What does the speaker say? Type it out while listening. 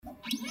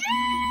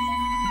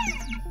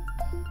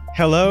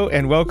Hello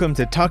and welcome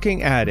to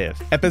Talking Additive,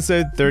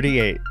 episode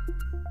 38.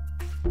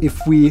 If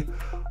we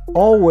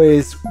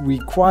always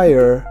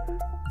require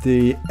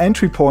the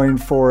entry point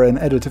for an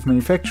additive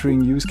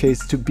manufacturing use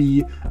case to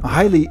be a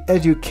highly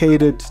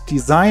educated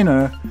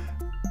designer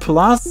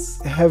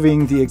plus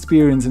having the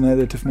experience in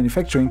additive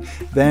manufacturing,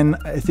 then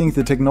I think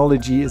the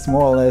technology is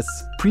more or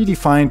less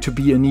predefined to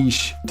be a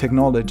niche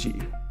technology.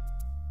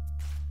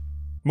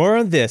 More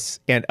on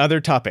this and other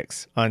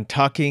topics on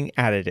Talking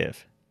Additive.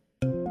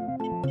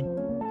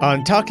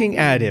 On Talking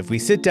Additive, we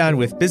sit down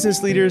with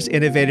business leaders,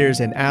 innovators,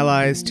 and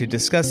allies to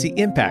discuss the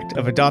impact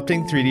of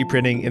adopting 3D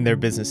printing in their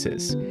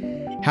businesses.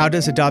 How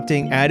does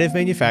adopting additive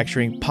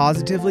manufacturing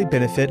positively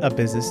benefit a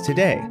business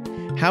today?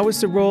 How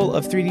is the role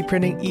of 3D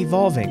printing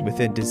evolving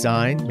within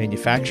design,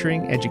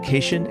 manufacturing,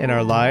 education, and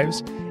our lives?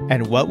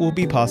 And what will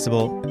be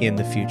possible in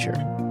the future?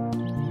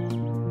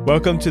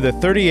 Welcome to the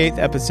 38th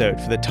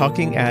episode for the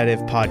Talking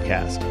Additive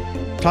podcast.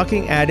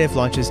 Talking Additive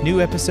launches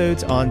new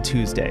episodes on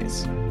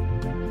Tuesdays.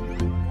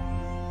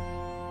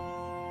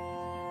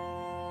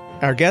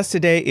 Our guest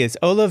today is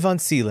Ola van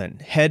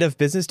Seelen, Head of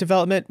Business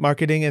Development,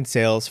 Marketing, and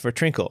Sales for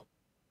Trinkl.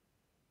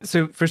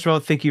 So first of all,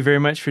 thank you very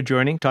much for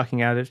joining Talking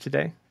Additive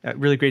today.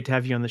 Really great to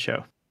have you on the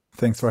show.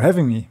 Thanks for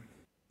having me.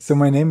 So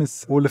my name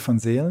is Ola van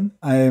Seelen.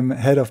 I'm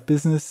Head of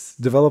Business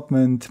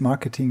Development,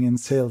 Marketing, and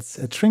Sales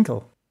at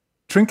Trinkl.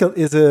 Trinkl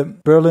is a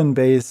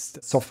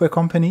Berlin-based software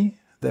company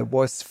that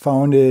was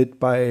founded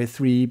by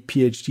 3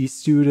 PhD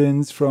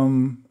students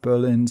from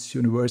Berlin's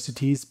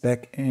universities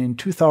back in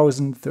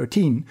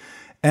 2013.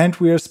 And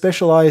we are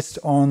specialized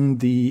on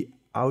the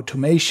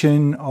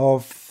automation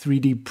of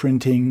 3D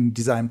printing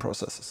design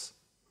processes.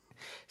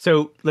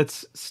 So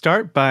let's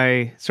start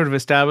by sort of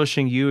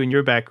establishing you and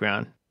your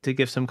background to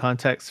give some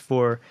context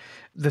for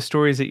the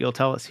stories that you'll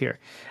tell us here.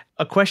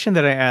 A question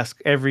that I ask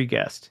every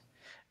guest: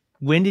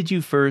 when did you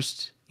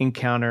first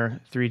encounter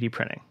 3D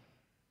printing?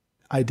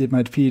 I did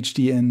my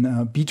PhD in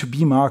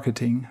B2B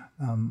marketing,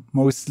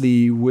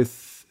 mostly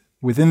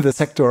within the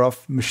sector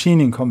of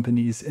machining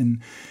companies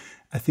in,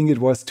 I think it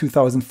was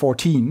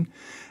 2014.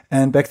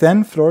 And back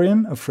then,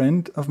 Florian, a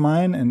friend of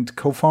mine and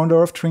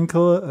co-founder of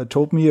Trinkl,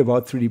 told me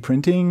about 3D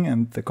printing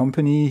and the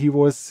company he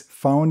was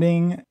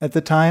founding at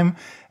the time.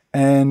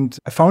 And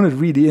I found it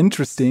really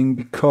interesting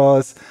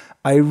because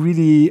I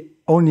really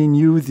only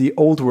knew the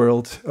old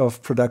world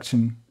of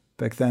production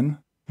back then,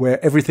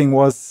 where everything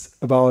was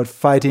about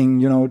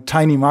fighting,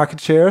 tiny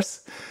market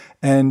shares.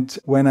 And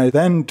when I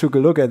then took a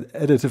look at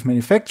additive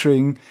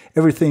manufacturing,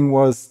 everything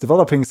was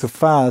developing so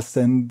fast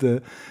and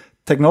the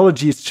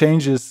technologies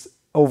changes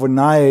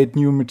overnight.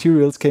 New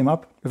materials came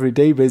up every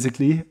day,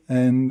 basically,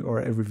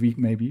 or every week,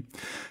 maybe.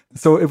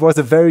 So it was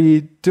a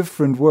very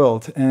different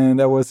world.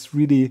 And I was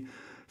really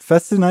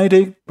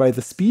fascinated by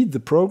the speed, the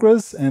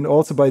progress, and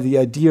also by the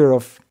idea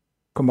of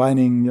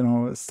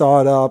combining,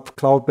 startup,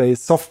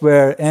 cloud-based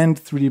software,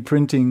 and 3D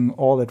printing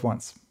all at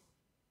once.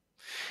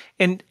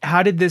 And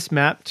how did this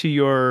map to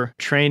your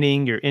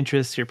training, your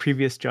interests, your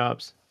previous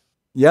jobs?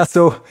 Yeah,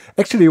 so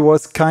actually it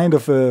was kind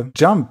of a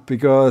jump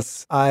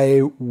because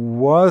I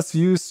was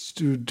used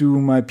to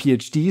do my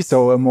PhD,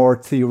 so a more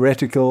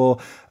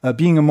theoretical,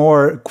 being a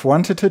more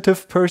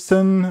quantitative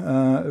person,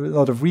 a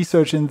lot of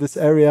research in this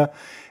area.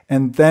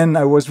 And then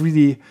I was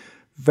really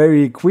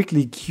very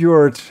quickly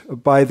cured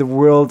by the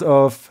world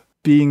of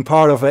being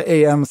part of an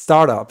AM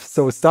startup.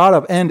 So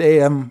startup and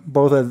AM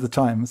both at the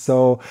time.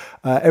 So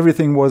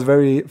everything was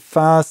very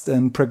fast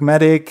and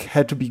pragmatic,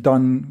 had to be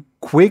done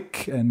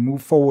quick and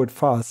move forward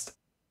fast.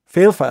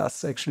 Fail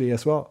fast, actually,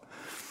 as well.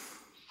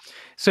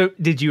 So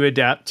did you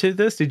adapt to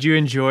this? Did you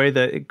enjoy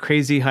the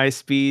crazy high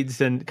speeds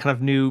and kind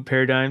of new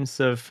paradigms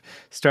of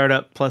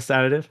startup plus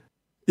additive?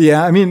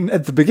 Yeah, I mean,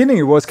 at the beginning,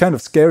 it was kind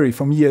of scary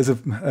for me as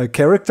a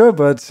character,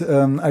 but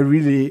I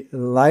really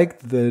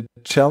liked the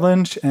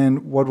challenge.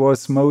 And what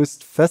was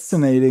most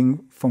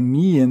fascinating for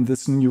me in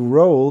this new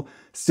role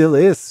still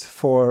is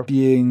for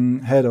being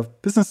head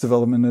of business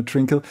development at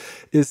Trinkl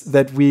is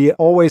that we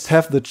always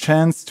have the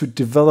chance to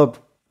develop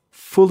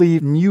fully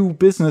new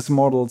business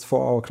models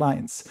for our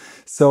clients.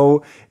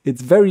 So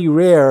it's very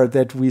rare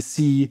that we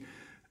see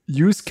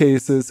use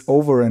cases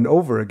over and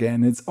over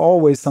again. It's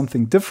always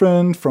something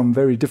different from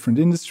very different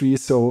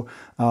industries. So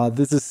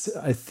this is,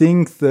 I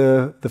think,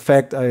 the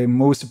fact I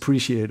most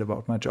appreciate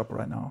about my job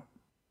right now.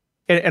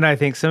 And I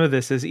think some of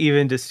this is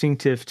even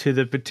distinctive to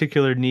the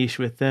particular niche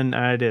within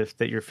additive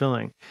that you're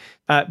filling.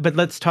 But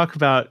let's talk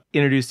about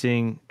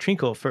introducing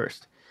Trinkl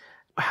first.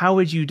 How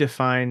would you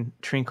define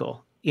Trinkl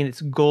in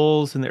its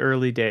goals in the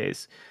early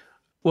days?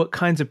 What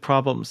kinds of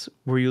problems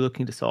were you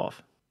looking to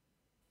solve?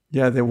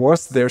 Yeah,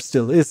 there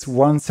still is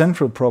one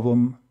central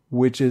problem,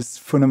 which is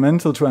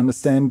fundamental to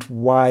understand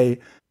why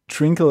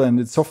Trinkl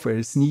and its software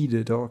is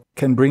needed or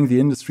can bring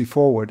the industry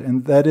forward.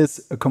 And that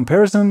is a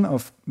comparison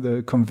of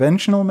the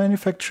conventional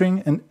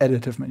manufacturing and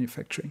additive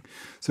manufacturing.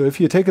 So if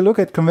you take a look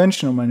at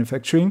conventional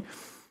manufacturing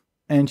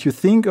and you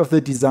think of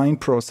the design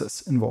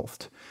process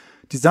involved,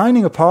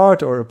 designing a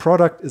part or a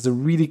product is a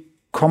really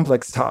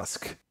complex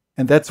task.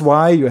 And that's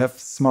why you have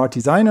smart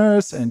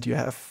designers and you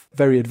have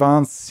very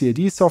advanced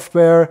CAD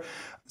software.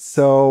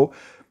 So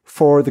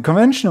for the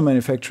conventional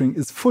manufacturing,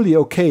 it's fully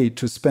okay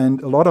to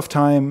spend a lot of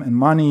time and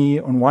money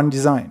on one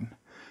design,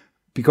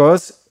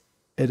 because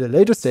at a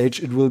later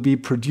stage, it will be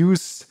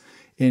produced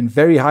in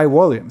very high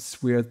volumes.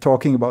 We are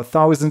talking about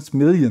thousands,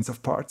 millions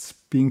of parts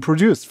being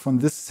produced from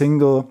this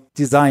single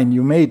design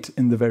you made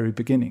in the very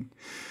beginning.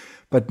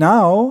 But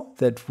now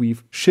that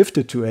we've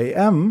shifted to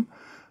AM,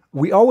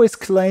 we always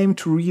claim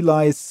to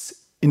realize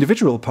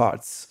individual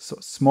parts, so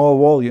small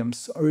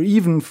volumes, or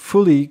even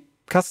fully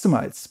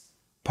customized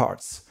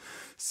parts.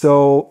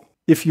 So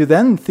if you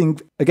then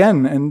think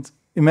again and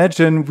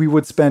imagine we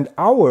would spend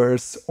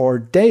hours or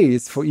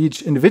days for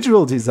each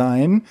individual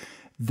design,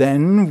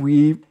 then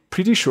we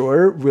pretty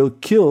sure will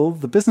kill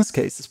the business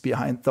cases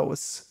behind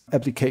those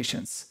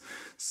applications.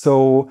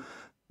 So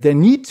there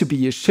needs to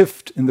be a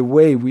shift in the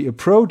way we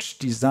approach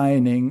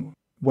designing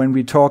when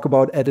we talk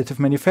about additive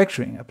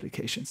manufacturing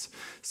applications.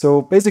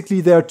 So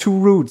basically, there are two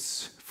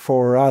routes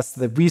for us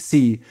that we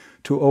see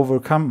to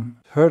overcome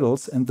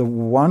hurdles. And the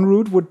one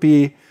route would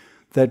be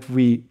that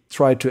we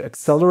try to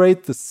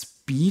accelerate the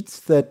speed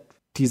that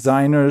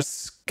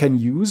designers can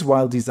use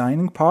while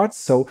designing parts.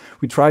 So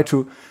we try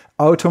to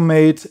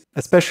automate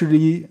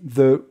especially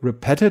the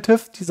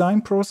repetitive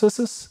design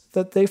processes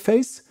that they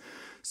face.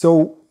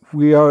 So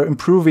we are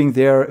improving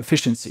their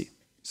efficiency.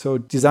 So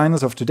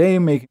designers of today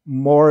make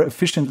more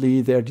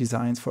efficiently their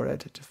designs for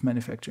additive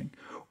manufacturing.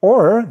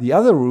 Or the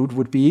other route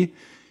would be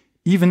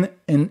even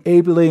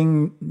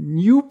enabling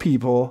new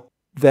people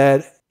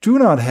that do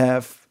not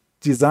have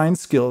design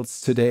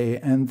skills today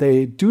and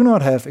they do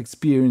not have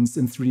experience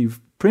in 3D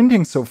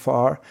printing so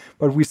far,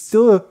 but we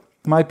still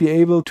might be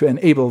able to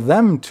enable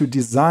them to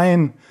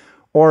design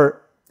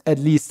or at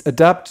least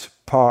adapt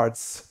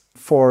parts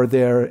for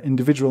their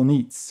individual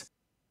needs.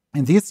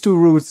 And these two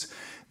routes,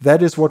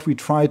 that is what we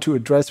try to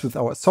address with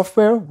our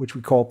software, which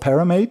we call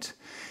Paramate.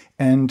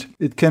 And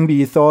it can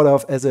be thought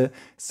of as a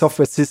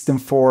software system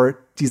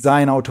for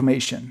design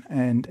automation.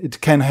 And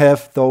it can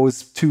have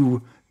those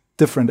two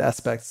different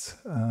aspects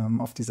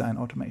of design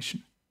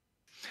automation.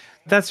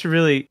 That's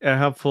really a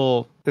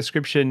helpful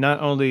description,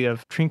 not only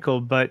of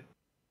Trinkl, but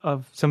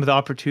of some of the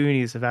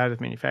opportunities of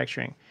additive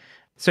manufacturing.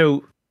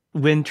 So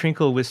when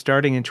Trinkl was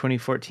starting in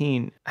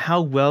 2014,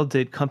 how well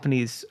did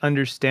companies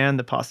understand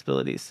the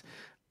possibilities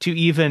to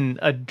even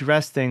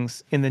address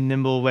things in the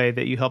nimble way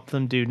that you help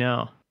them do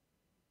now?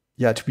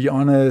 Yeah, to be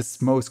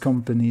honest, most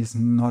companies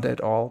not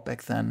at all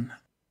back then.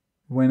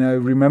 When I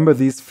remember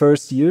these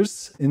first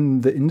years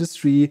in the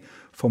industry,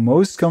 for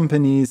most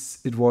companies,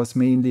 it was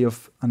mainly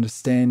of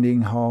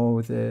understanding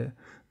how the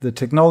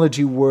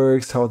technology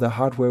works, how the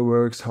hardware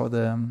works, how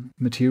the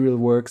material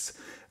works.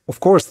 Of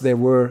course, there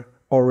were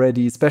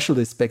already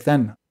specialists back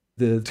then.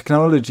 The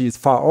technology is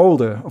far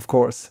older, of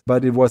course,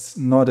 but it was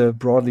not a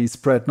broadly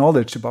spread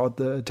knowledge about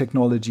the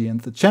technology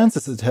and the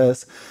chances it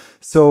has.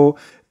 So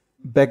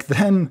back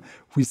then,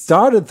 we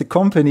started the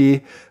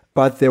company,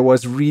 but there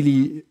was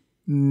really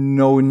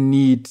no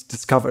need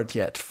discovered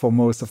yet for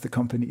most of the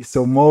companies.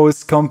 So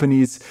most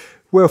companies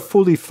were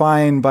fully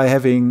fine by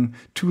having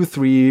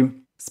 2-3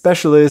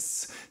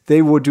 specialists.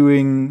 They were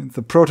doing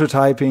the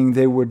prototyping,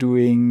 they were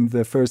doing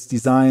the first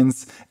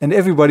designs, and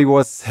everybody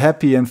was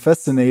happy and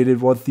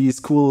fascinated what these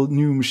cool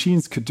new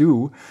machines could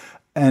do.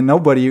 And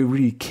nobody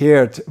really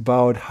cared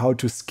about how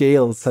to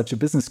scale such a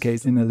business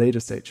case in a later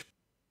stage.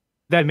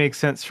 That makes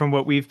sense from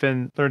what we've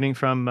been learning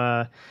from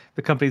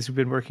the companies we've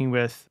been working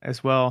with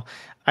as well.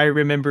 I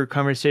remember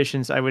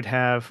conversations I would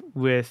have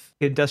with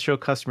industrial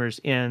customers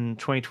in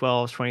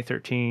 2012,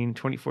 2013,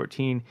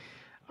 2014.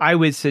 I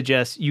would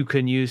suggest you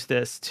can use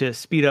this to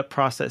speed up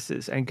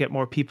processes and get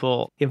more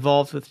people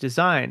involved with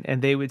design.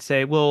 And they would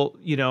say, well,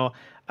 you know,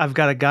 I've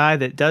got a guy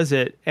that does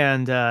it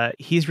and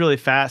he's really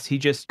fast. He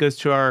just goes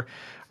to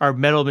our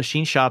metal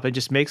machine shop and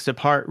just makes the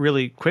part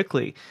really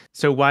quickly.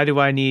 So why do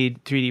I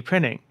need 3D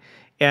printing?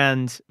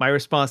 And my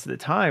response at the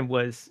time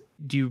was,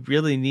 do you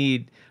really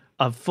need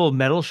a full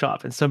metal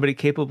shop and somebody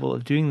capable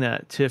of doing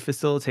that to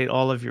facilitate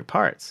all of your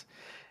parts?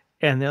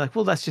 And they're like,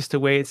 well, that's just the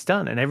way it's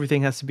done and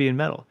everything has to be in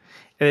metal.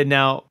 And then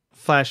now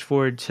flash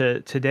forward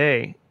to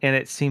today, and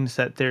it seems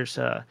that there's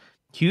a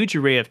huge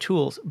array of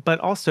tools, but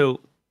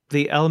also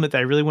the element that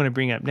I really want to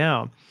bring up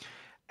now,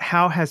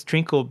 how has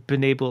Trinkl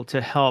been able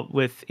to help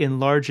with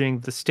enlarging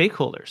the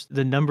stakeholders,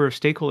 the number of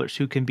stakeholders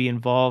who can be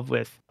involved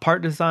with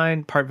part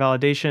design, part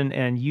validation,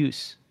 and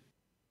use?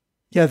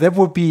 Yeah, that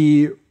would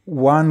be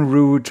one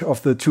route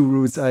of the two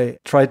routes I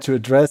tried to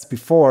address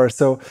before.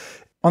 So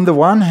on the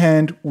one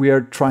hand, we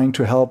are trying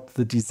to help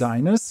the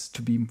designers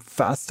to be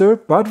faster,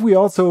 but we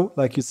also,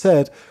 like you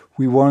said,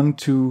 we want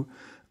to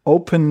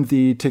open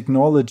the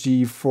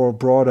technology for a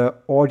broader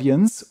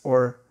audience,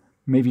 or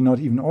maybe not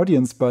even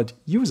audience, but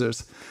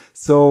users.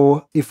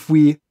 So if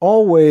we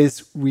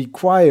always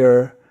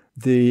require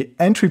the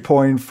entry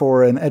point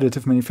for an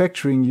additive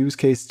manufacturing use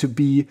case to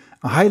be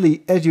a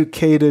highly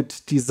educated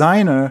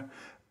designer,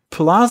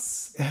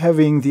 plus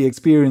having the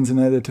experience in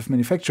additive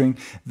manufacturing,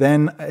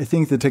 then I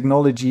think the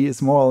technology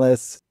is more or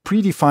less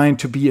predefined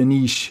to be a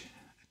niche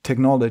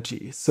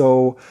technology.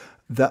 So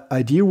the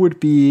idea would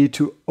be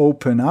to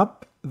open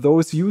up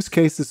those use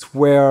cases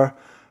where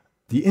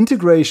the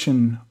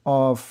integration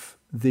of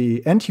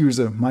the end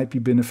user might be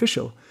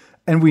beneficial.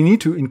 And we need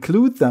to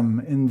include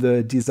them in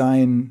the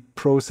design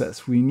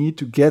process. We need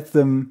to get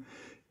them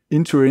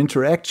into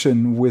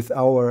interaction with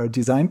our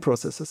design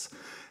processes.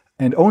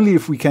 And only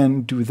if we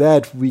can do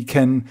that, we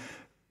can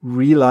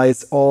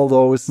realize all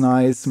those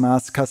nice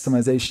mass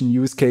customization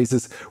use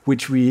cases,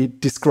 which we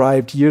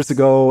described years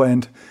ago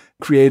and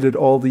created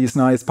all these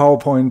nice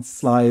PowerPoint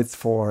slides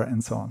for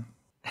and so on.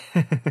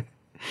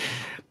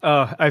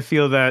 Oh, I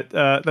feel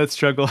that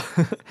struggle.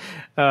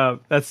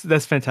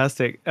 That's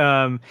fantastic.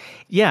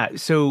 Yeah,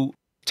 so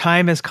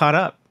time has caught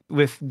up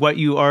with what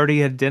you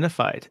already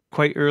identified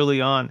quite early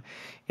on.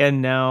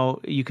 And now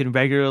you can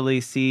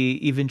regularly see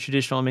even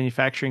traditional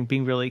manufacturing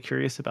being really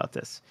curious about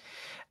this.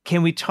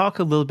 Can we talk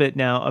a little bit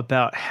now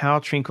about how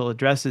Trinkl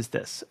addresses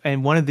this?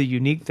 And one of the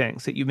unique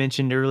things that you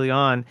mentioned early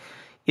on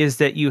is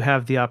that you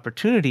have the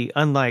opportunity,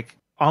 unlike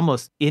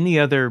almost any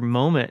other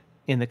moment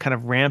in the kind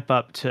of ramp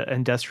up to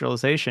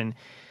industrialization,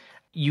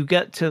 you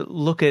get to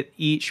look at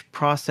each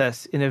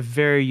process in a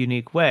very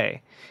unique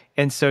way.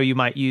 And so you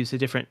might use a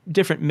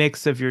different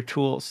mix of your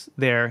tools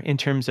there in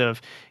terms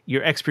of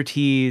your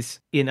expertise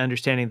in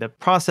understanding the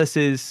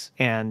processes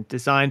and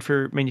design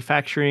for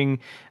manufacturing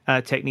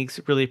techniques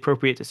really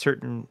appropriate to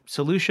certain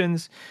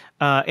solutions,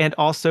 and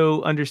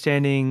also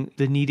understanding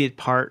the needed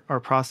part or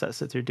process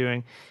that they're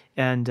doing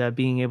and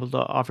being able to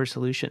offer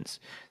solutions.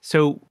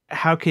 So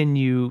how can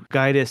you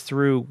guide us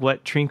through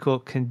what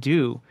Trinkl can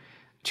do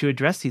to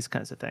address these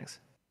kinds of things?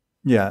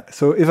 Yeah,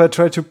 so if I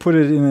try to put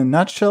it in a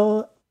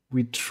nutshell,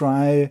 we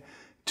try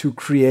to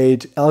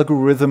create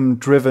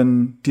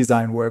algorithm-driven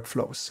design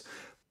workflows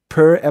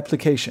per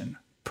application.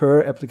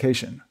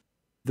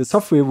 The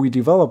software we're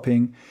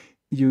developing,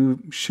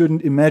 you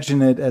shouldn't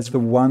imagine it as the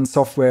one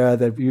software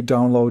that you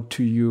download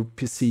to your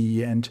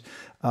PC and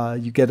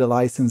you get a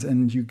license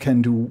and you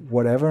can do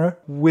whatever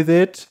with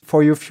it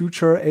for your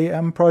future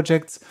AM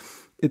projects.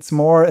 It's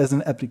more as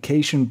an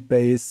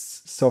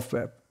application-based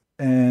software.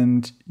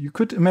 And you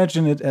could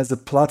imagine it as a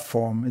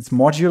platform. It's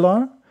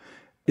modular.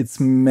 It's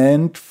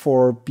meant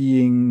for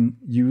being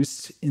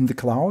used in the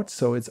cloud.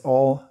 So it's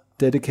all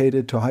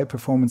dedicated to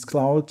high-performance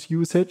cloud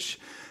usage.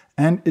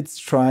 And it's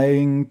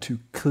trying to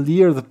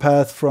clear the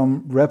path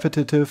from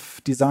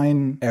repetitive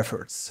design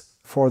efforts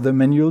for the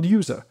manual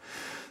user.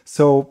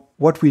 So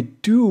what we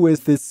do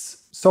with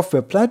this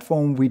software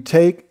platform, we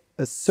take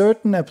a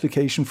certain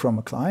application from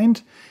a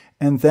client,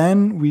 and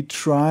then we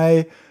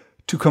try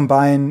to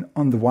combine,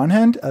 on the one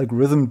hand,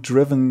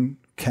 algorithm-driven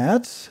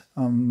CAD,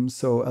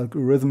 so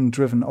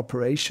algorithm-driven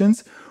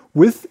operations,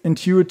 with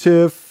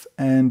intuitive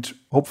and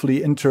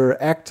hopefully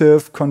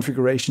interactive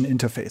configuration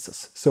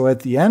interfaces. So at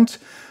the end,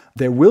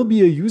 there will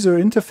be a user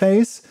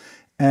interface,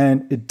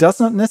 and it does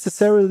not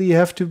necessarily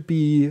have to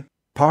be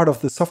part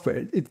of the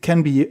software. It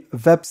can be a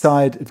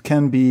website, it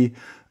can be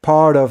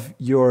part of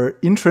your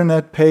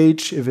intranet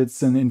page if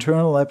it's an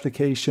internal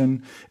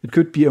application. It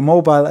could be a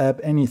mobile app,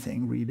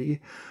 anything really.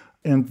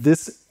 And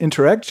this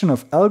interaction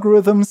of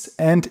algorithms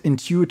and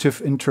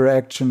intuitive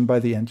interaction by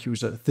the end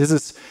user. This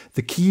is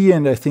the key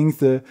and I think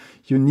the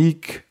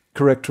unique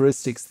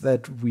characteristics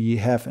that we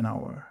have in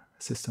our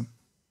system.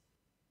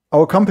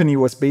 Our company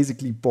was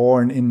basically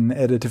born in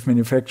additive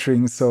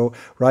manufacturing. So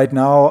right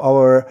now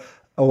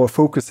our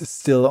focus is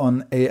still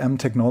on AM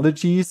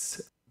technologies.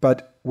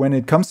 But when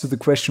it comes to the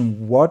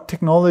question what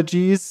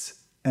technologies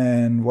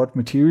and what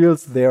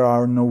materials, there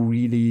are no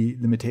really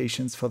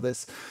limitations for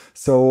this.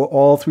 So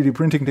all 3D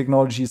printing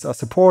technologies are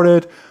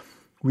supported.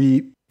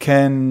 We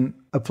can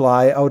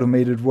apply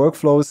automated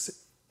workflows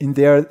in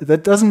there.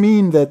 That doesn't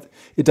mean that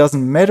it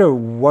doesn't matter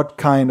what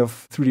kind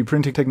of 3D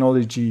printing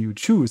technology you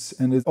choose.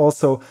 And it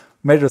also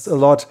matters a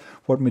lot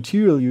what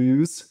material you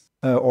use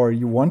or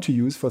you want to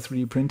use for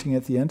 3D printing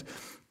at the end.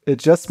 It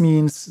just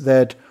means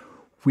that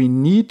we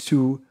need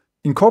to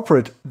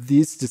incorporate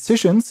these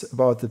decisions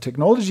about the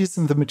technologies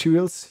and the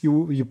materials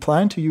you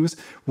plan to use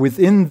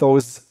within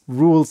those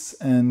rules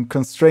and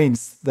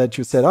constraints that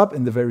you set up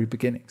in the very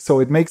beginning. So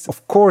it makes,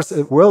 of course,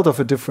 a world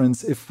of a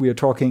difference if we are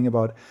talking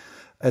about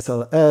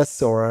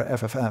SLS or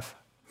FFF.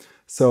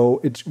 So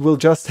it will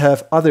just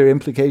have other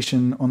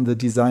implication on the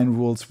design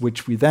rules,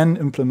 which we then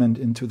implement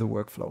into the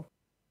workflow.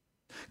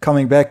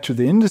 Coming back to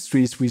the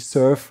industries we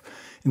serve,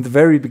 in the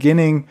very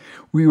beginning,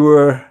 we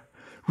were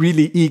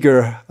really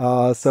eager.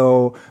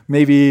 So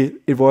maybe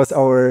it was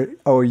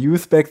our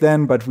youth back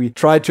then, but we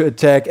tried to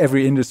attack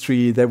every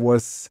industry that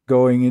was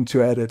going into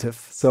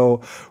additive.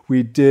 So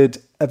we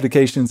did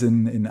applications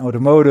in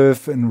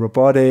automotive, in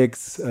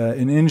robotics,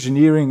 in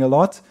engineering a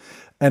lot.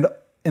 And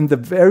in the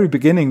very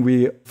beginning,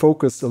 we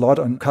focused a lot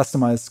on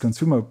customized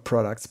consumer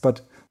products.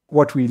 But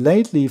what we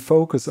lately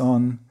focus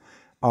on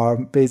are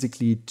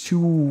basically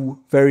two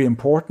very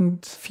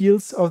important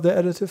fields of the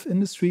additive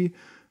industry,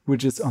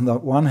 which is on the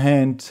one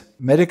hand,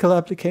 medical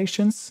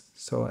applications,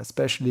 so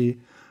especially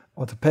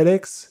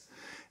orthopedics.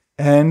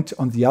 And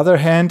on the other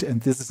hand,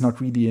 and this is not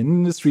really an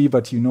industry,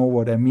 but you know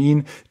what I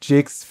mean,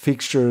 jigs,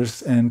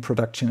 fixtures, and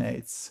production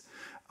aids.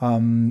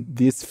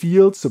 These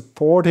fields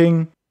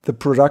supporting the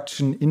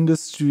production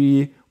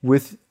industry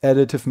with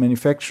additive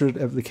manufactured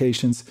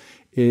applications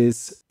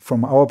is,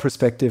 from our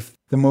perspective,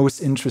 the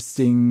most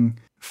interesting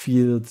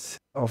field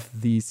of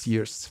these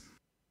years.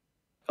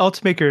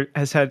 Ultimaker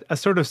has had a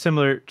sort of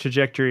similar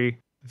trajectory,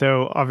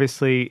 though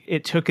obviously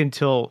it took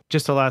until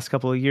just the last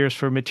couple of years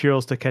for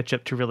materials to catch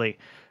up to really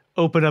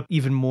open up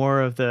even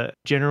more of the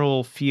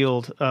general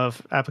field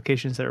of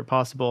applications that are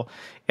possible.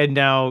 And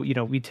now,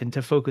 we tend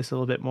to focus a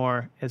little bit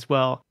more as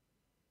well.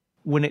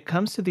 When it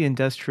comes to the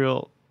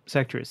industrial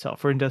sector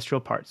itself, or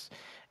industrial parts,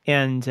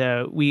 and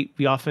we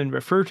often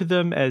refer to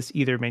them as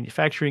either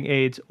manufacturing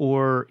aids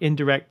or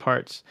indirect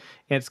parts.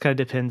 And it kind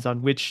of depends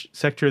on which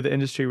sector of the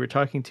industry we're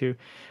talking to.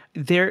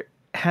 There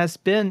has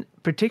been,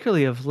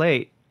 particularly of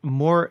late,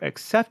 more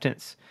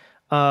acceptance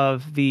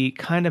of the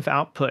kind of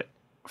output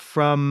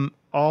from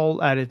all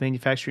additive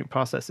manufacturing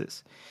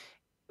processes.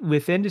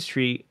 With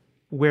industry,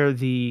 where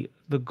the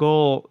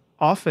goal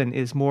often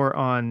is more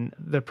on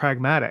the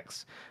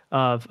pragmatics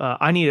of,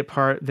 I need a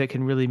part that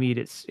can really meet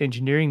its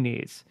engineering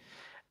needs.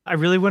 I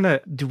really want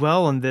to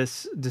dwell on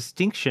this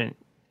distinction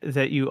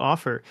that you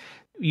offer.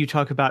 You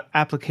talk about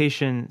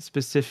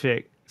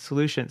application-specific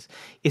solutions.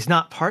 It's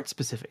not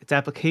part-specific, it's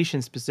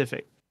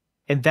application-specific.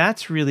 And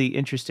that's really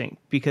interesting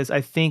because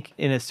I think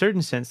in a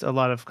certain sense, a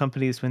lot of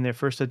companies, when they're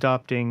first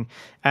adopting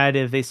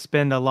additive, they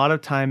spend a lot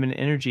of time and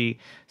energy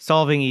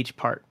solving each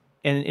part.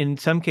 And in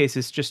some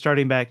cases, just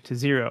starting back to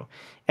zero.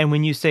 And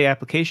when you say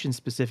application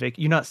specific,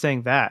 you're not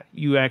saying that.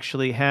 You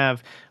actually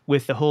have,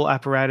 with the whole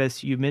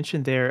apparatus you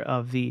mentioned there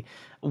of the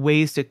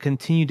ways to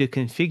continue to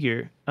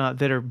configure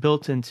that are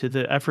built into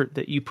the effort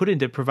that you put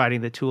into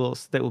providing the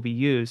tools that will be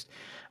used,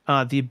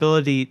 the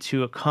ability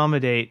to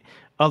accommodate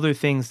other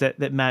things that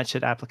match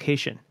that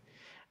application.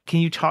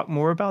 Can you talk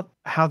more about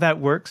how that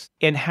works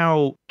and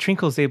how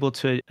Trinkl is able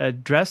to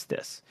address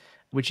this,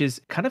 which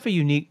is kind of a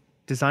unique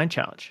design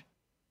challenge?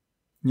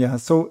 Yeah,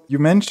 so you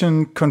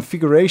mentioned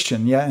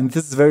configuration. Yeah, and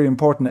this is very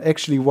important.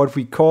 Actually, what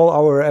we call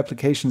our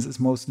applications is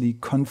mostly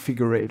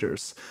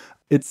configurators.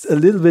 It's a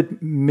little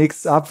bit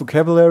mixed up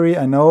vocabulary,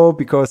 I know,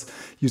 because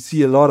you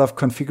see a lot of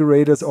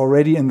configurators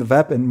already in the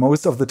web, and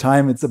most of the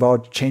time it's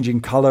about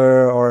changing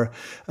color or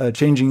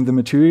changing the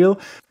material.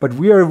 But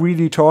we are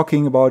really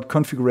talking about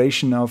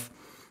configuration of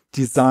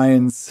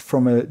designs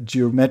from a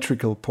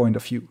geometrical point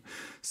of view.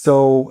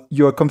 So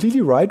you're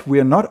completely right. We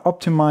are not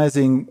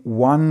optimizing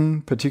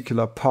one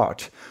particular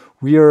part.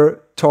 We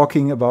are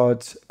talking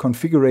about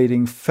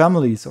configuring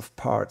families of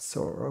parts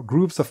or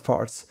groups of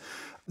parts.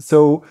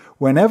 So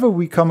whenever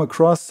we come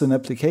across an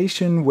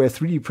application where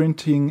 3D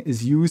printing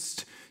is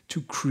used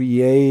to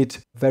create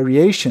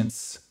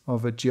variations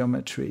of a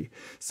geometry.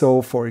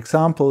 So for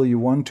example, you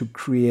want to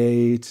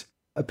create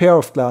a pair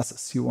of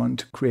glasses. You want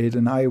to create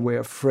an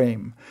eyewear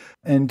frame.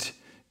 And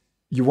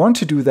you want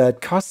to do that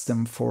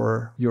custom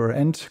for your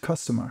end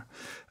customer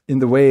in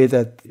the way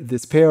that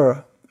this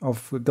pair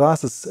of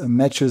glasses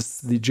matches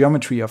the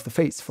geometry of the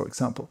face, for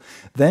example.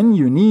 Then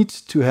you need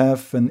to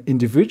have an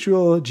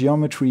individual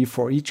geometry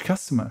for each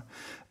customer.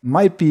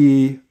 Might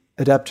be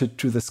adapted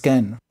to the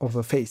scan of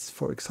a face,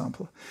 for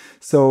example.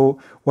 So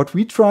what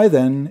we try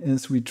then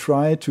is we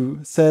try to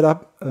set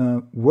up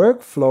a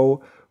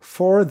workflow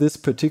for this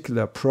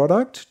particular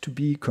product to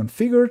be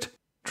configured,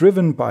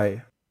 driven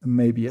by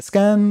maybe a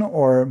scan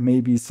or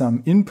maybe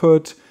some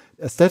input.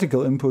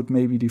 Aesthetical input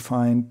may be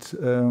defined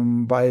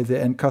by the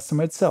end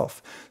customer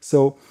itself.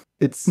 So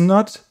it's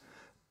not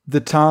the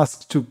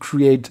task to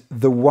create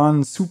the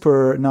one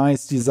super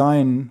nice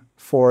design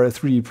for a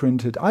 3D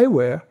printed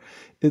eyewear.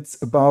 It's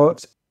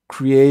about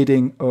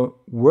creating a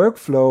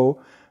workflow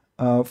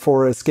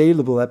for a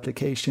scalable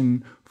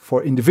application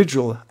for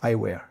individual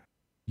eyewear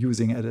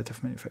using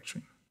additive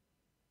manufacturing.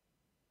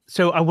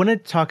 So I want to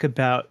talk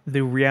about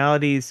the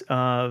realities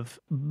of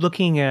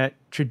looking at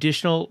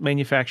traditional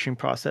manufacturing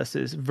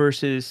processes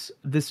versus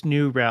this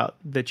new route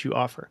that you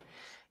offer.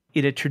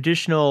 In a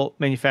traditional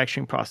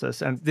manufacturing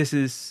process, and this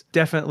is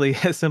definitely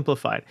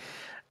simplified,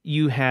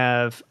 you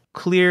have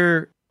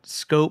clear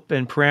scope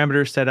and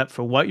parameters set up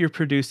for what you're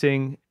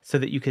producing so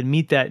that you can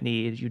meet that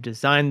need. You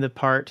design the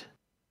part,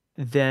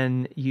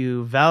 then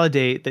you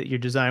validate that your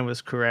design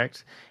was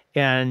correct.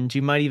 And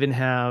you might even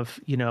have,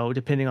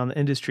 depending on the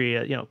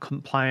industry,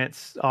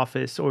 compliance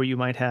office, or you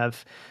might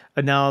have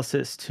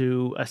analysis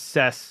to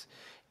assess,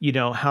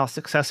 how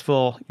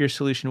successful your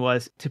solution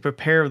was to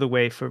prepare the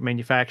way for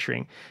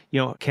manufacturing.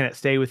 Can it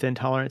stay within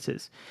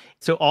tolerances?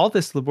 So all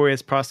this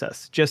laborious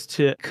process just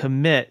to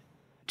commit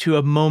to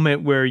a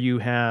moment where you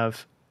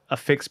have a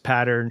fixed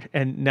pattern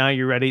and now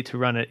you're ready to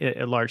run it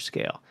at a large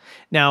scale.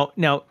 Now,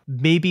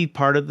 maybe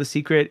part of the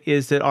secret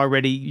is that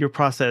already your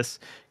process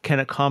can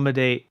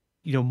accommodate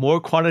more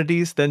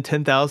quantities than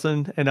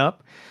 10,000 and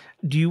up.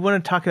 Do you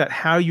want to talk about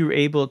how you're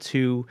able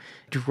to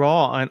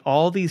draw on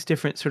all these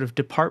different sort of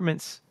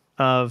departments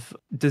of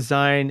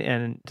design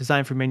and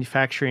design for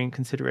manufacturing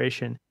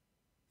consideration?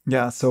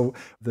 Yeah, so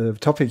the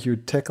topic you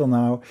tackle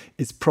now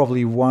is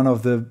probably one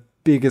of the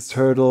biggest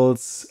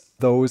hurdles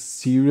those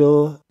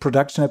serial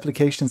production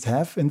applications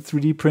have in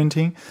 3D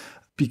printing,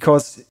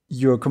 because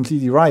you're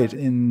completely right.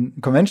 In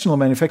conventional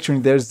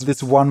manufacturing, there's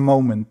this one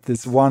moment,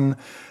 this one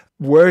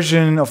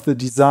version of the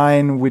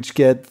design which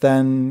get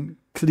then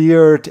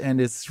cleared and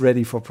is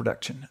ready for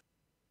production.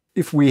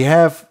 If we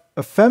have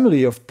a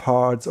family of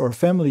parts or a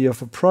family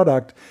of a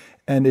product,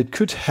 and it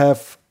could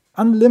have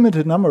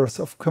unlimited numbers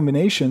of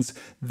combinations,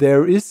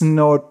 there is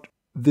not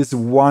this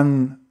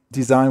one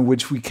design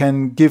which we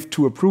can give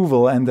to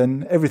approval and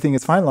then everything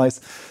is finalized.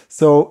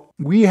 So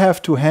we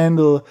have to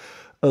handle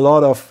a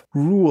lot of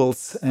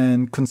rules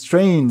and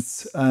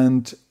constraints.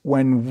 And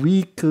when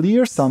we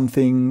clear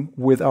something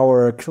with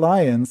our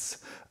clients,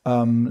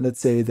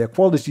 let's say their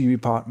quality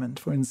department,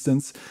 for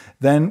instance,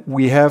 then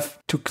we have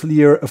to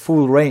clear a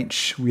full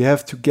range. We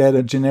have to get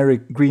a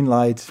generic green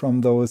light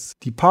from those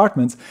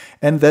departments.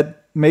 And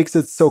that makes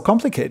it so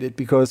complicated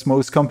because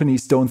most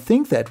companies don't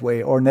think that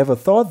way or never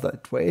thought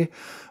that way.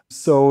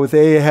 So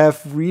they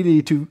have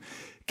really to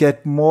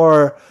get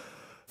more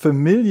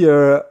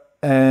familiar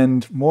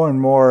and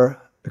more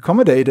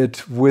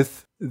accommodated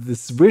with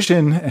this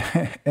vision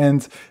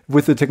and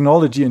with the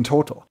technology in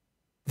total.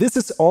 This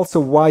is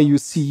also why you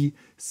see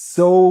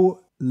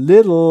so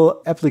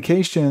little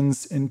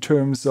applications in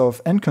terms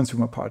of end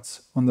consumer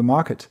parts on the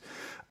market.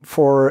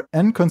 For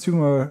end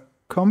consumer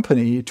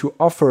company to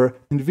offer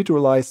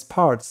individualized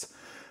parts,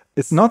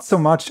 it's not so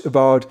much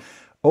about,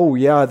 oh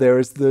yeah,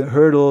 there's the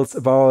hurdles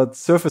about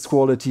surface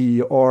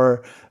quality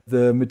or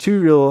the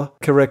material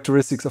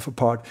characteristics of a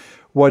part.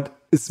 What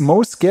is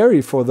most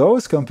scary for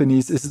those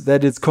companies is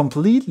that it's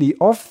completely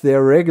off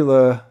their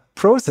regular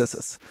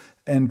processes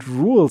and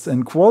rules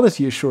and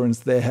quality assurance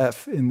they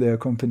have in their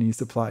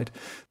companies applied.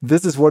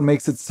 This is what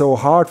makes it so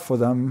hard for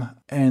them.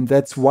 And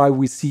that's why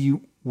we see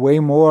way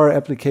more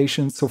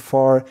applications so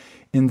far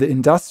in the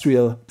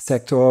industrial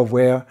sector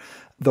where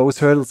those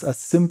hurdles are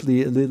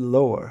simply a little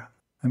lower.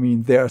 I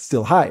mean, they are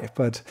still high,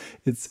 but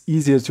it's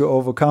easier to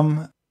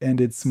overcome and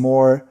it's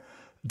more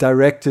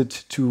directed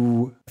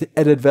to the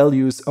added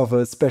values of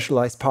a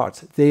specialized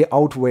part. They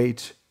outweigh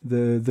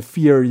the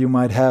fear you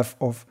might have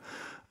of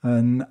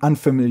an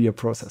unfamiliar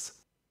process.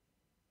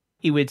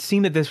 It would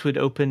seem that this would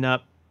open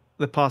up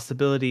the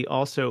possibility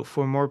also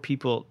for more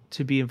people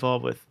to be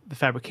involved with the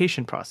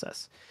fabrication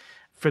process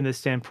from the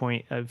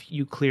standpoint of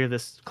you clear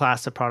this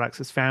class of products,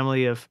 this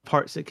family of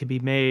parts that could be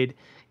made,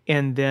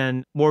 and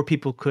then more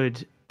people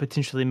could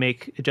potentially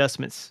make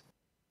adjustments.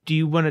 Do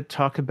you want to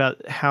talk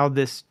about how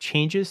this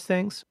changes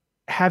things?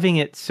 Having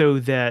it so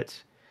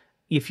that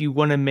if you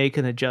want to make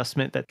an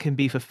adjustment that can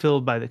be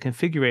fulfilled by the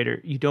configurator,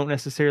 you don't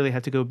necessarily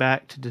have to go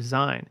back to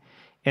design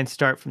and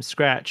start from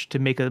scratch to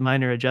make a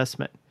minor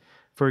adjustment.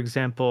 For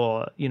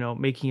example,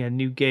 making a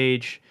new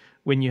gauge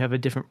when you have a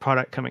different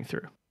product coming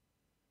through.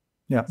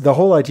 Yeah, the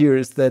whole idea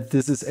is that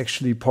this is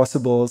actually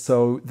possible.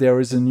 So there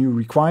is a new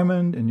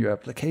requirement in your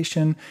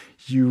application.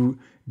 You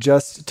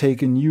just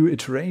take a new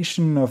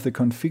iteration of the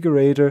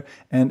configurator,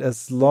 and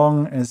as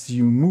long as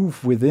you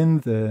move within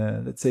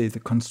the, let's say, the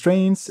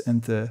constraints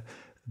and the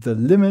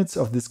limits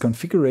of this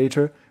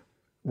configurator,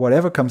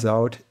 whatever comes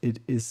out, it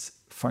is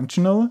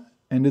functional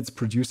and it's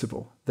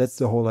producible. That's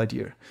the whole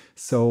idea.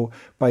 So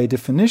by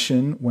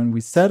definition, when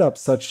we set up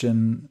such a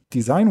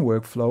design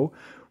workflow,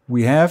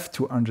 we have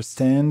to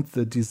understand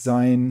the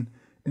design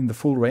in the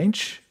full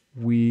range.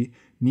 We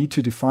need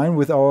to define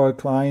with our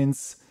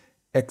clients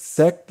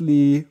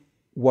exactly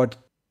what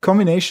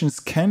combinations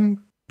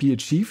can be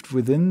achieved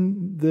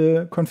within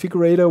the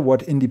configurator,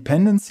 what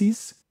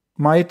independencies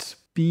might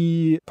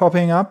be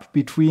popping up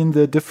between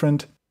the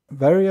different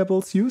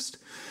variables used.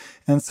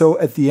 And so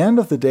at the end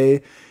of the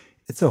day,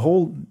 it's a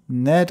whole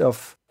net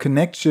of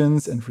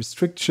connections and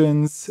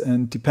restrictions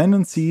and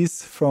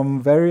dependencies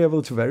from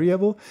variable to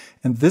variable.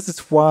 And this is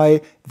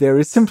why there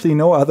is simply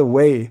no other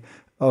way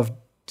of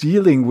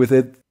dealing with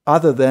it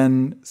other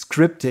than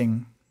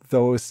scripting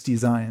those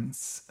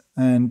designs.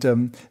 And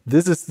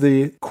this is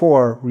the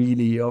core,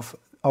 really, of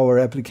our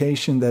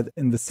application, that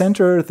in the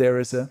center there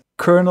is a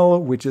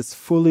kernel which is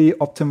fully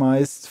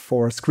optimized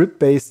for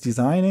script-based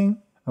designing.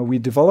 We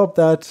developed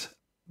that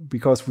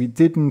because we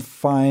didn't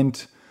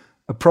find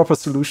a proper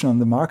solution on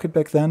the market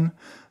back then.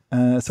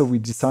 So we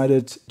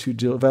decided to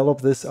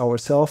develop this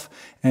ourselves.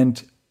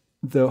 And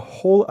the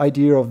whole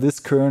idea of this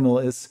kernel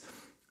is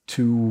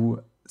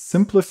to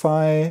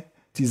simplify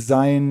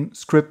design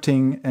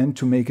scripting and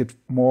to make it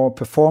more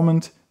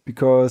performant,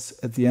 because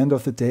at the end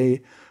of the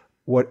day,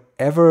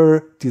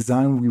 whatever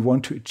design we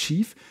want to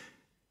achieve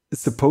is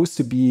supposed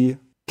to be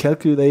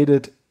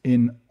calculated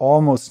in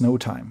almost no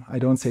time. I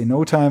don't say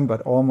no time,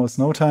 but almost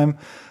no time.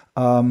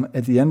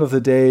 At the end of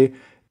the day,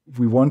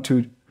 we want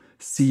to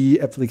see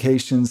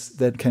applications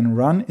that can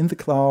run in the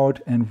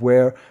cloud and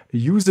where a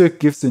user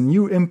gives a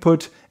new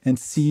input and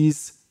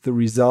sees the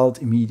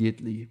result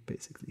immediately,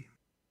 basically.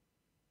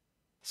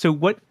 So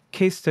what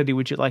case study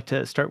would you like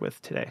to start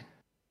with today?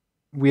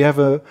 We have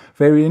a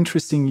very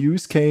interesting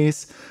use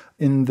case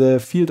in the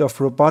field of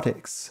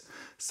robotics.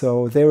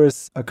 So there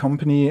is a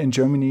company in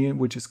Germany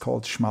which is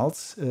called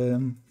Schmalz.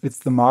 It's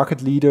the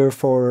market leader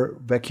for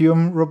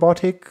vacuum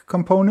robotic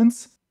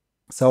components.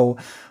 So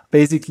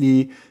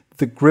basically,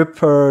 the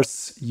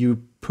grippers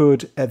you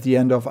put at the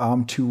end of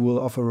arm tool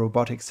of a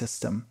robotic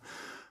system.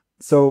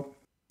 So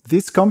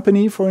this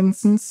company, for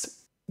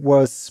instance,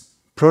 was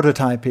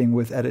prototyping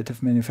with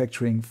additive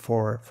manufacturing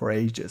for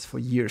ages, for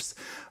years.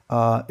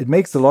 It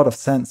makes a lot of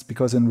sense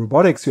because in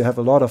robotics, you have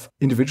a lot of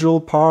individual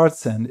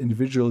parts and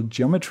individual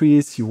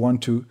geometries. You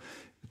want to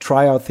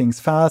try out things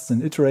fast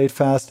and iterate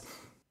fast.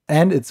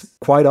 And it's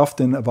quite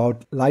often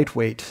about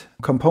lightweight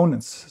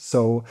components.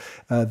 So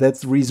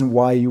that's the reason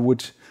why you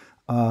would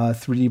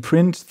 3D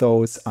print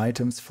those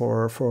items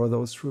for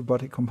those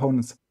robotic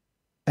components.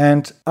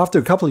 And after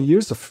a couple of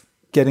years of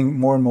getting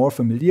more and more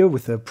familiar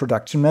with the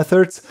production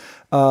methods,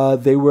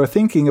 they were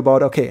thinking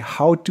about, okay,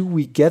 how do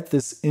we get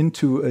this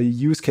into a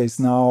use case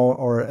now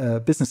or a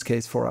business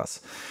case for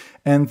us?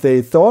 And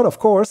they thought, of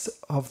course,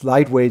 of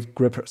lightweight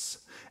grippers.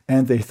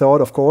 And they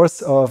thought, of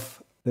course,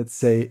 of, let's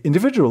say,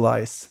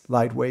 individualized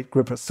lightweight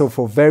grippers. So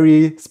for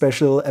very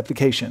special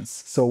applications.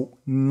 So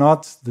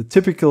not the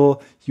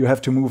typical, you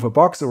have to move a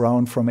box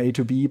around from A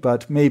to B,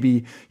 but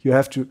maybe you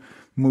have to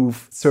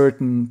move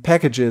certain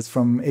packages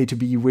from A to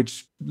B,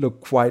 which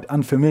look quite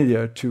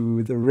unfamiliar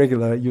to the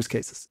regular use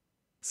cases.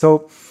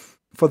 So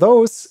for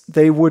those,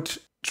 they would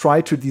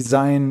try to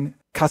design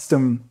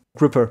custom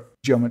gripper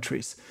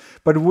geometries,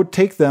 but it would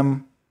take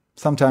them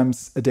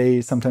sometimes a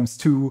day, sometimes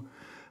two,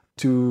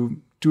 to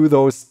do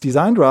those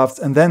design drafts.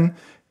 And then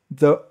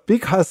the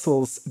big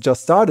hustles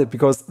just started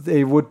because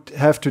they would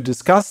have to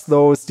discuss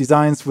those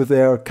designs with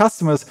their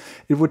customers.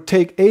 It would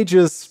take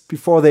ages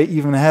before they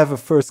even have a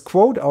first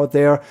quote out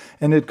there.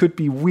 And it could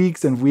be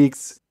weeks and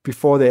weeks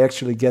before they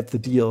actually get the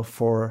deal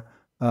for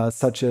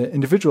such an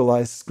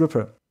individualized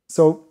gripper.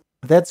 So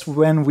that's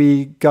when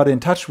we got in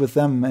touch with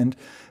them and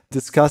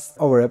discussed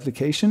our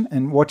application.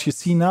 And what you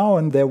see now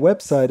on their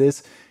website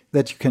is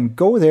that you can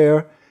go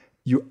there,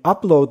 you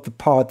upload the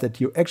part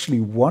that you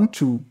actually want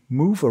to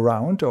move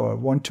around or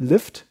want to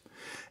lift,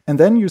 and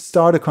then you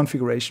start a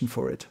configuration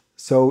for it.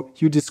 So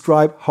you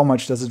describe how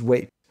much does it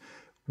weigh,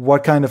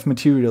 what kind of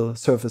material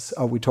surface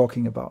are we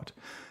talking about.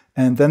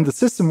 And then the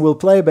system will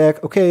play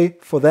back, okay,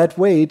 for that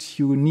weight,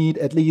 you need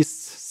at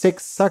least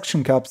 6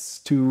 suction cups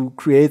to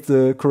create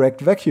the correct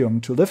vacuum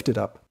to lift it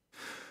up.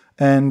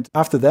 And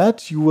after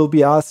that, you will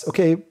be asked,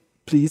 okay,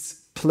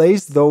 please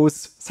place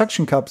those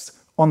suction cups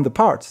on the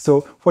part.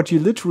 So what you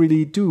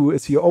literally do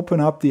is you open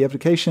up the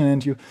application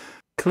and you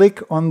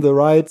click on the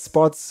right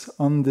spots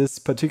on this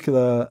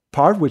particular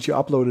part, which you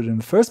uploaded in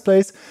the first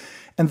place,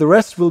 and the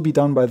rest will be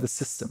done by the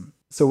system.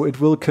 So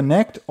it will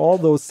connect all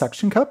those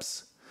suction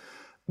cups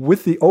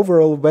with the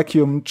overall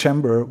vacuum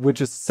chamber, which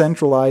is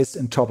centralized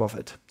on top of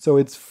it. So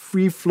it's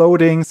free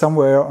floating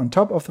somewhere on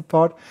top of the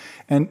part,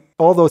 and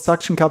all those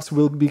suction cups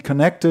will be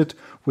connected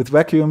with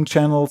vacuum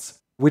channels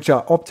which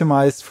are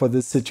optimized for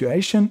this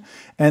situation.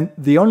 And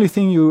the only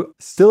thing you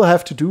still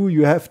have to do,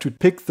 you have to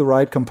pick the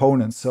right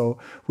components. So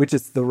which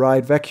is the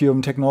right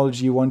vacuum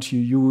technology you want to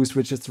use,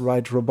 which is the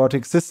right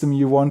robotic system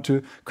you want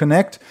to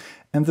connect.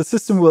 And the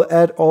system will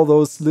add all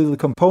those little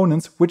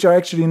components, which are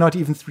actually not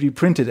even 3D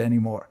printed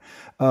anymore.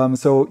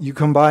 So you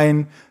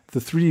combine the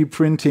 3D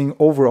printing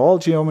overall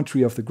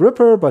geometry of the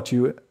gripper, but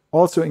you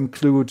also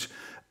include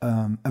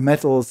a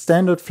metal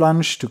standard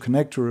flange to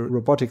connect to a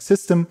robotic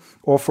system.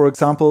 Or for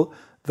example,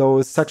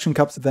 those suction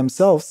cups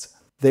themselves,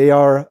 they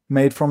are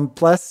made from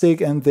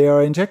plastic and they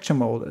are injection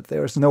molded.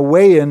 There's no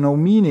way and no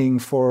meaning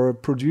for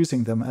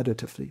producing them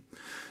additively.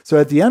 So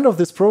at the end of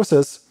this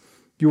process,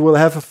 you will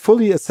have a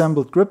fully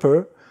assembled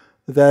gripper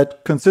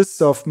that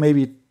consists of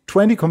maybe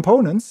 20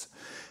 components,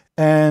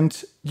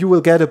 and you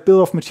will get a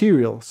bill of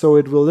material. So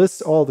it will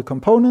list all the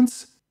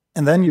components,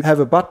 and then you have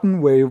a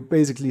button where you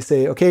basically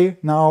say, okay,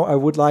 now I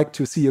would like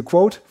to see a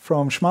quote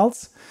from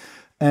Schmalz,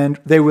 and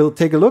they will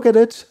take a look at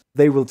it.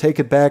 They will take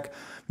it back,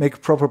 make a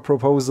proper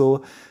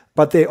proposal,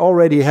 but they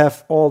already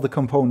have all the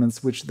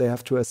components which they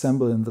have to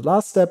assemble in the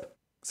last step.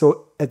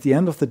 So at the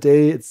end of the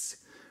day, it's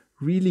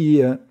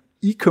really an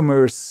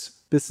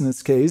e-commerce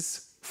business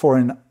case for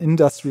an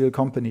industrial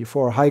company,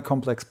 for a high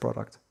complex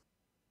product.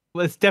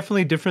 Well, it's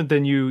definitely different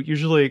than you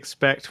usually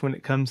expect when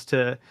it comes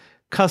to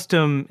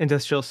custom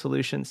industrial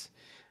solutions.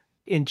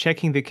 In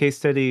checking the case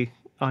study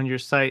on your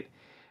site,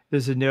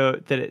 there's a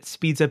note that it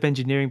speeds up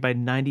engineering by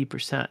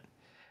 90%.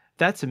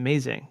 That's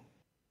amazing.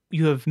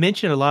 You have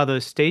mentioned a lot of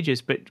those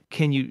stages, but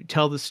can you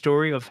tell the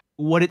story of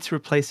what it's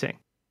replacing?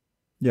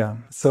 Yeah.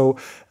 So,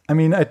 I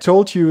mean, I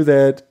told you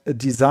that a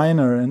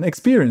designer, an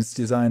experienced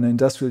designer,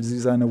 industrial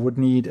designer would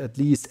need at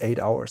least 8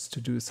 hours to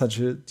do such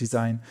a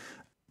design.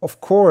 Of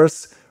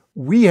course,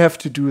 we have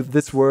to do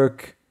this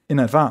work in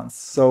advance.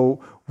 So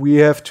we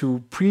have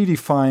to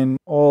predefine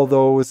all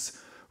those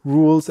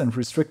rules and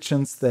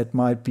restrictions that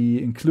might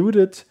be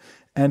included.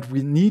 And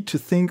we need to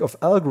think of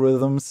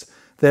algorithms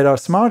that are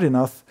smart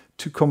enough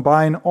to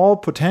combine all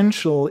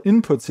potential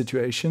input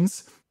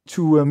situations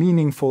to a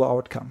meaningful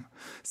outcome.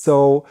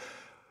 So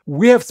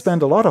we have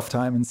spent a lot of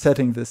time in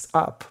setting this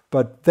up.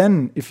 But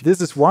then if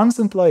this is once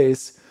in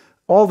place,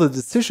 all the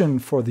decision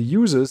for the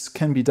users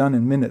can be done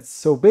in minutes.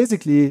 So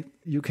basically,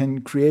 you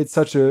can create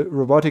such a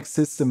robotic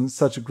system,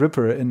 such a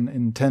gripper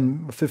in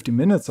 10 or 15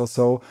 minutes or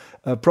so.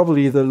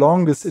 Probably the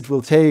longest it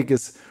will take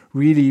is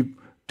really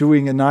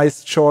doing a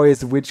nice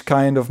choice which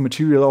kind of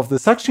material of the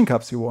suction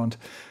cups you want.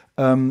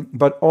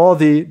 But all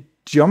the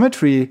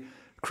geometry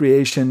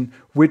creation,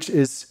 which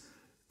is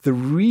the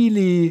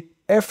really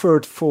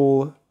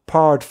effortful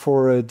part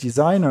for a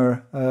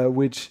designer,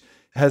 which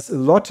has a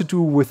lot to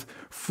do with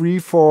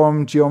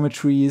freeform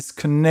geometries,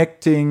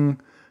 connecting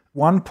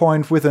one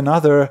point with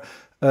another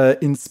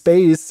in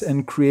space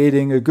and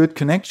creating a good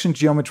connection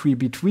geometry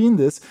between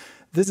this.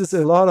 This is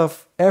a lot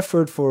of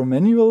effort for a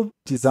manual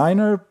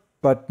designer,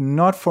 but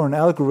not for an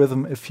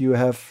algorithm if you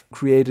have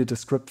created a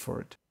script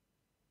for it.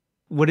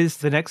 What is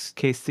the next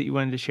case that you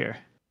wanted to share?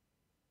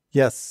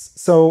 Yes,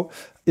 so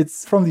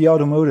it's from the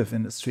automotive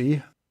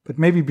industry. But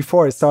maybe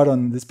before I start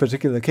on this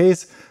particular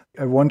case,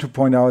 I want to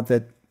point out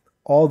that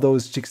all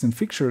those jigs and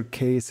fixture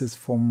cases,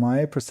 from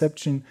my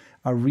perception,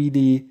 are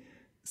really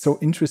so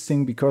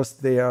interesting because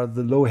they are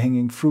the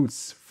low-hanging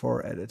fruits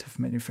for additive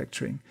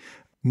manufacturing.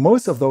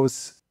 Most of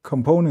those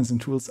components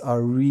and tools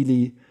are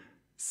really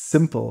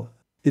simple.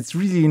 It's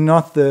really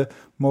not the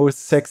most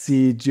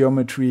sexy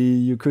geometry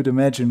you could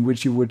imagine,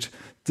 which you would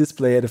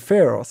display at a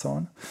fair or so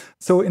on.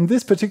 So in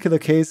this particular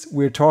case,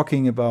 we're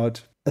talking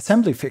about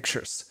assembly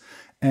fixtures.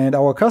 And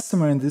our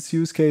customer in this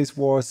use case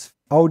was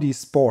Audi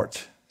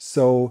Sport.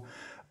 So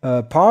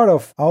part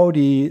of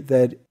Audi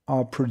that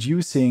are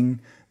producing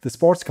the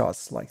sports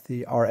cars like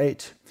the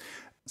R8.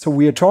 So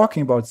we are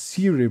talking about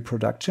serial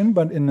production,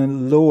 but in a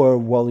lower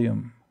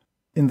volume.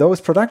 In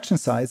those production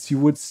sites, you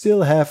would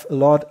still have a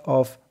lot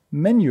of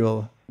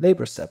manual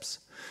labor steps.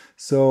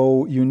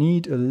 So you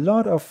need a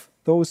lot of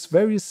those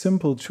very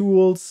simple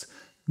tools,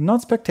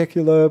 not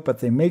spectacular, but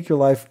they make your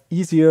life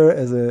easier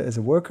as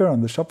a worker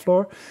on the shop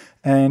floor.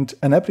 And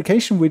an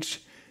application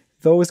which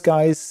those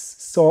guys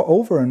saw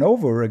over and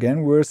over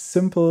again were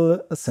simple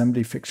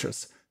assembly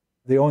fixtures.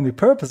 The only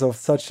purpose of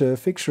such a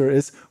fixture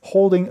is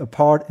holding a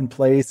part in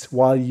place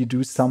while you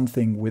do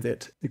something with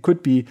it. It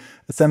could be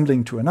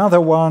assembling to another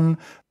one,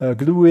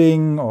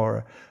 gluing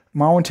or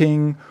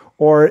mounting,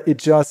 or it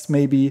just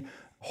maybe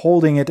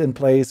holding it in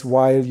place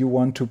while you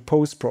want to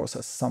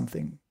post-process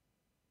something.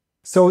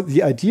 So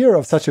the idea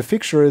of such a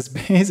fixture is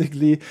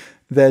basically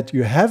that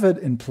you have it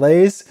in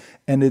place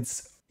and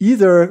it's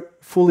either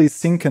fully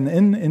sinking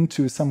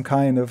into some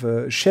kind of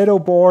a shadow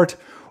board,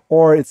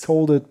 or it's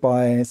holded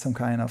by some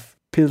kind of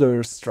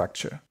pillar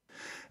structure.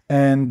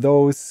 And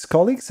those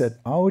colleagues at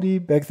Audi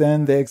back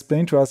then, they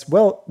explained to us,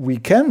 well, we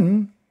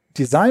can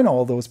design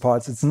all those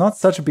parts. It's not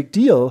such a big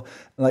deal.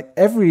 Like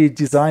every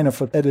designer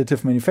for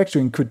additive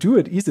manufacturing could do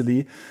it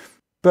easily,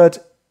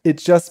 but it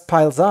just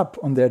piles up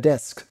on their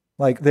desk.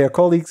 Like their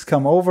colleagues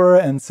come over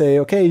and say,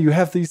 okay, you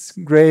have these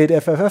great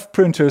FFF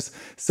printers,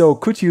 so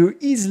could you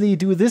easily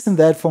do this and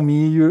that for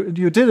me?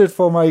 You did it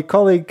for my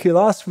colleague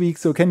last week,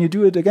 so can you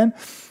do it again?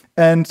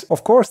 And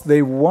of course,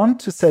 they want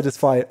to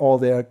satisfy all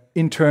their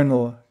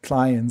internal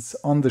clients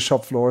on the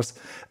shop floors.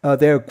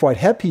 They're quite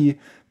happy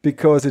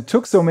because it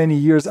took so many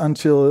years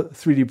until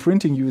 3D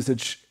printing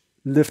usage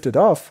lifted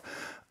off.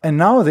 And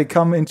now they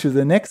come into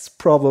the next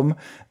problem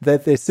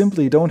that they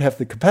simply don't have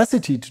the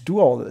capacity to do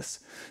all this.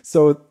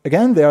 So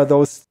again, there are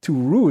those two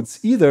routes,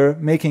 either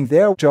making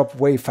their job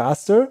way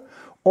faster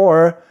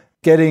or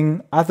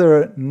getting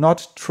other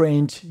not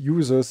trained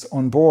users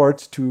on board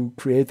to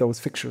create those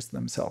fixtures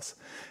themselves.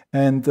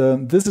 And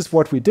this is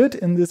what we did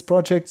in this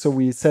project. So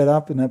we set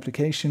up an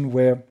application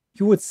where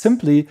you would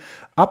simply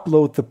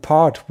upload the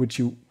part which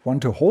you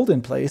want to hold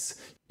in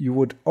place. You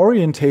would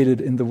orientate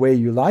it in the way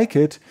you like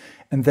it.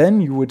 And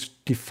then you would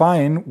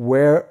define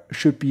where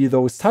should be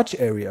those touch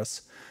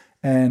areas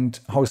and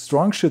how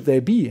strong should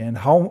they be and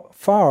how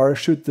far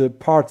should the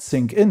part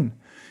sink in.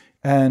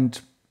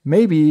 And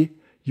maybe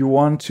you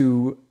want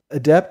to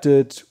adapt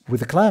it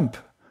with a clamp.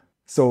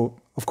 So,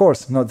 of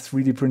course, not a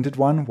 3D printed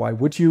one. Why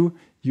would you?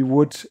 You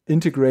would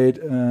integrate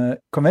a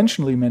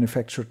conventionally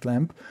manufactured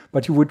clamp,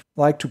 but you would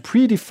like to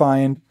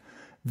predefine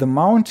the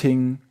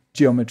mounting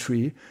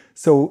geometry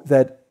so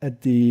that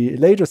at the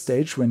later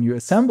stage, when you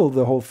assemble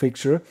the whole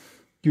fixture,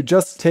 you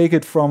just take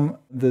it from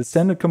the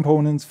standard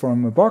components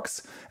from a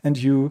box and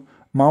you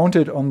mount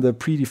it on the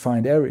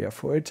predefined area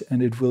for it,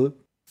 and it will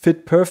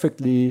fit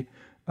perfectly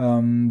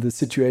the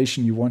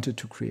situation you wanted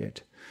to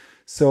create.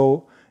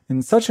 So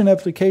in such an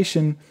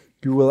application,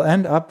 you will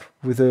end up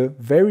with a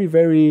very,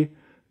 very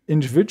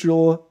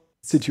individual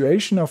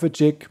situation of a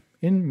jig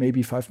in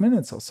maybe 5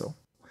 minutes or so.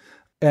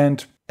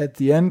 And at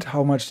the end,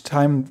 how much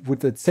time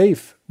would that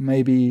save?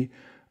 Maybe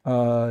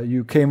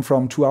you came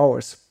from 2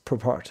 hours per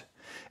part.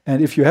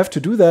 And if you have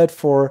to do that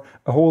for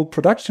a whole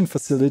production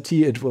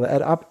facility, it will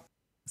add up.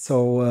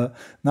 So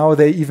now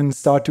they even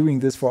start doing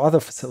this for other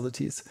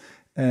facilities,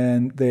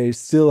 and they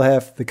still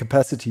have the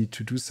capacity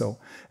to do so.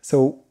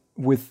 So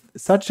with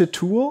such a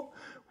tool,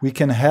 we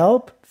can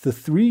help the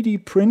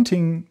 3D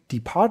printing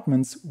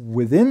departments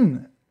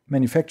within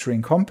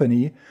manufacturing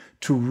company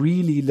to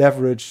really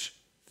leverage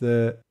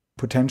the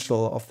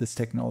potential of this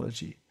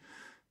technology.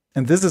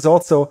 And this is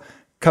also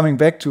coming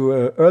back to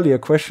an earlier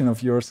question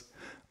of yours.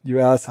 You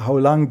asked, how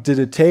long did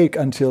it take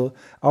until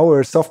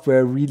our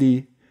software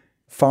really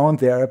found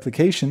their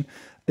application?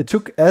 It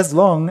took as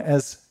long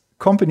as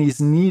companies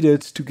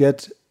needed to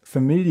get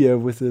familiar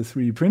with the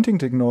 3D printing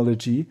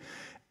technology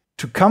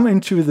to come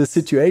into the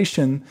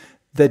situation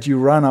that you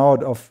run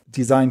out of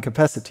design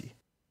capacity.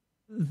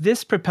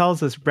 This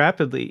propels us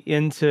rapidly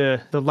into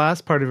the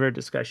last part of our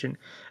discussion.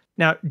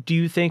 Now, do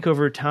you think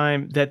over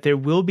time that there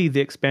will be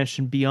the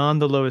expansion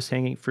beyond the lowest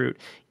hanging fruit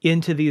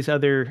into these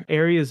other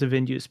areas of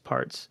end-use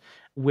parts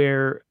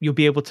where you'll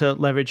be able to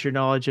leverage your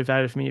knowledge of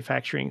additive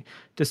manufacturing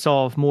to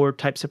solve more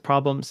types of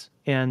problems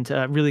and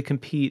really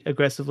compete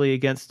aggressively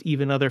against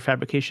even other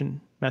fabrication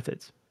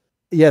methods?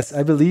 Yes,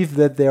 I believe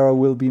that there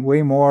will be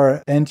way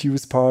more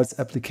end-use parts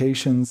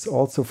applications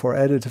also for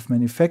additive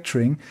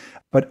manufacturing,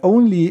 but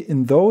only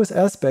in those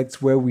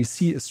aspects where we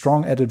see a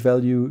strong added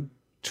value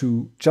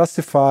to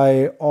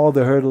justify all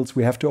the hurdles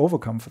we have to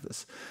overcome for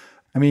this.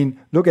 I mean,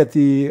 look at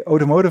the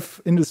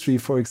automotive industry,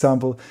 for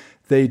example.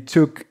 They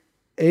took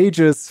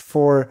ages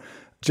for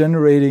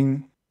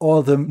generating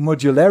all the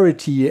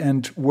modularity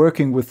and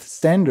working with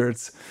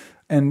standards.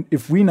 And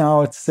if we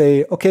now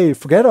say, okay,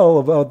 forget all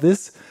about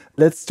this,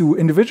 let's do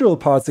individual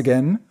parts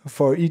again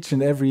for each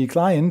and every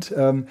client,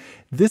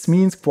 this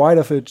means quite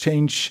of a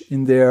change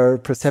in their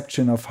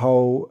perception of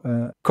how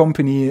a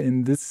company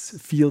in this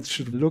field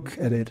should look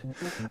at it.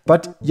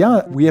 But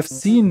yeah, we have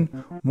seen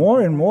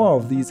more and more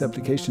of these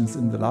applications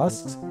in the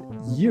last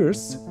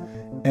years.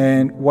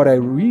 And what I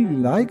really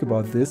like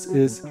about this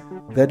is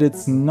that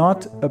it's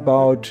not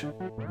about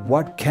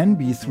what can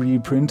be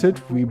 3D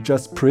printed. We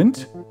just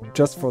print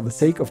just for the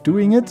sake of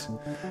doing it.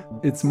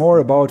 It's more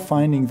about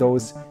finding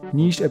those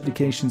niche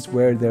applications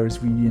where there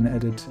is really an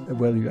added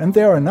value. And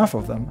there are enough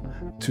of them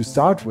to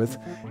start with.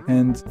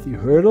 And the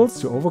hurdles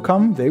to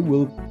overcome, they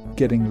will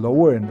getting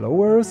lower and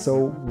lower.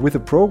 So with the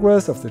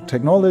progress of the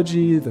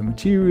technology, the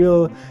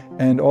material,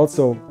 and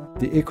also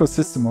the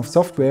ecosystem of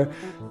software,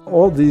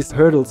 all these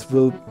hurdles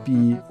will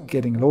be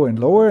getting lower and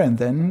lower, and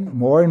then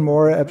more and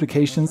more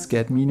applications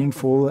get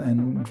meaningful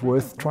and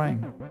worth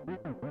trying.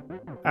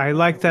 I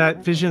like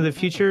that vision of the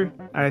future.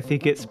 I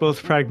think it's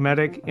both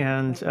pragmatic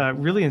and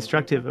really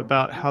instructive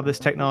about how this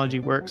technology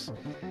works.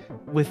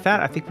 With that,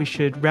 I think we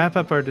should wrap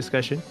up our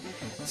discussion.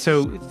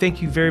 So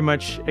thank you very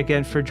much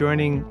again for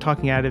joining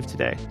Talking Additive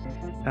today.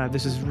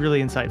 This is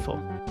really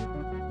insightful.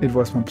 It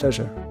was my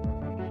pleasure.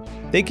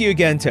 Thank you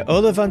again to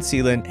Ola von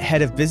Seelen,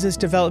 Head of Business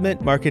Development,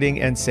 Marketing,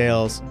 and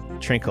Sales,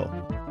 Trinkl.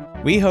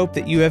 We hope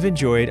that you have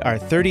enjoyed our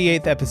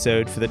 38th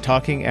episode for the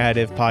Talking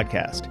Additive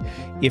podcast.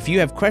 If you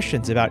have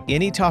questions about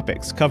any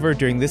topics covered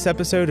during this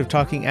episode of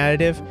Talking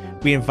Additive,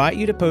 we invite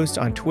you to post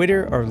on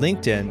Twitter or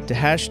LinkedIn to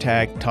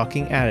hashtag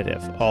Talking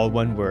Additive, all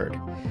one word.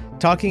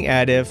 Talking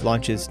Additive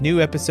launches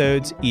new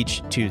episodes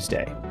each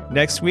Tuesday.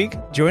 Next week,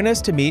 join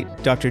us to meet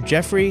Dr.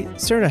 Jeffrey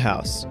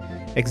Cernahaus,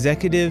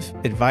 Executive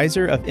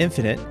Advisor of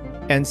Infinite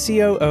and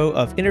COO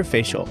of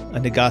Interfacial, a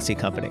Nagase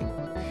company.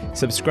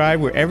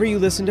 Subscribe wherever you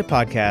listen to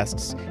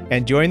podcasts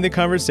and join the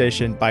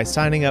conversation by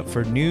signing up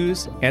for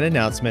news and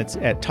announcements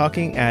at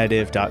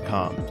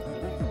talkingadditive.com.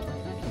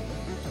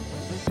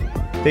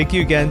 Thank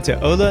you again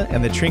to Ola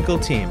and the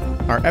Trinkl team.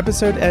 Our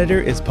episode editor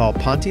is Paul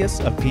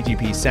Pontius of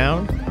PGP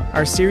Sound.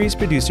 Our series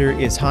producer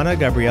is Hannah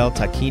Gabrielle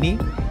Tacchini.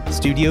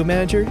 Studio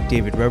manager,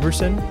 David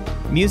Roberson.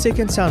 Music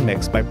and sound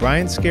mix by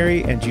Brian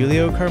Scarry and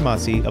Giulio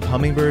Carmassi of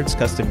Hummingbird's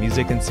Custom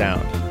Music and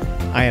Sound.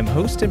 I am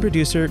host and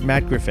producer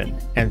Matt Griffin,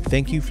 and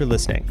thank you for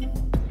listening.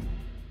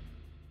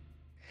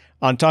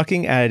 On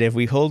Talking Additive,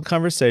 we hold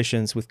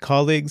conversations with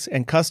colleagues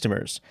and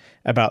customers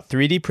about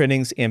 3D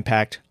printing's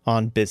impact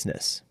on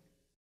business.